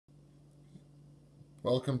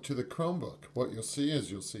Welcome to the Chromebook. What you'll see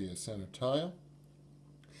is a center tile.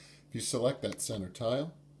 If you select that center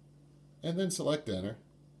tile and then select Enter,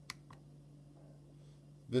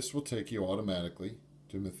 this will take you automatically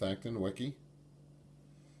to Methacton Wiki.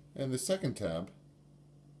 And the second tab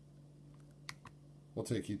will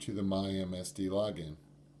take you to the MyMSD login.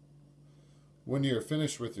 When you're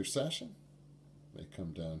finished with your session, they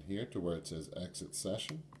come down here to where it says Exit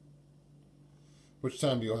Session, which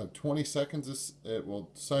time you'll have 20 seconds. It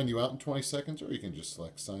will sign you out in 20 seconds, or you can just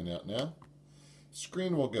select Sign Out Now.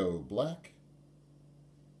 Screen will go black,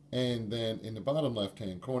 and then in the bottom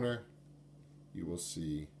left-hand corner, you will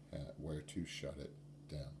see where to shut it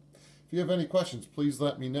down. If you have any questions, please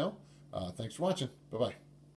let me know. Thanks for watching. Bye-bye.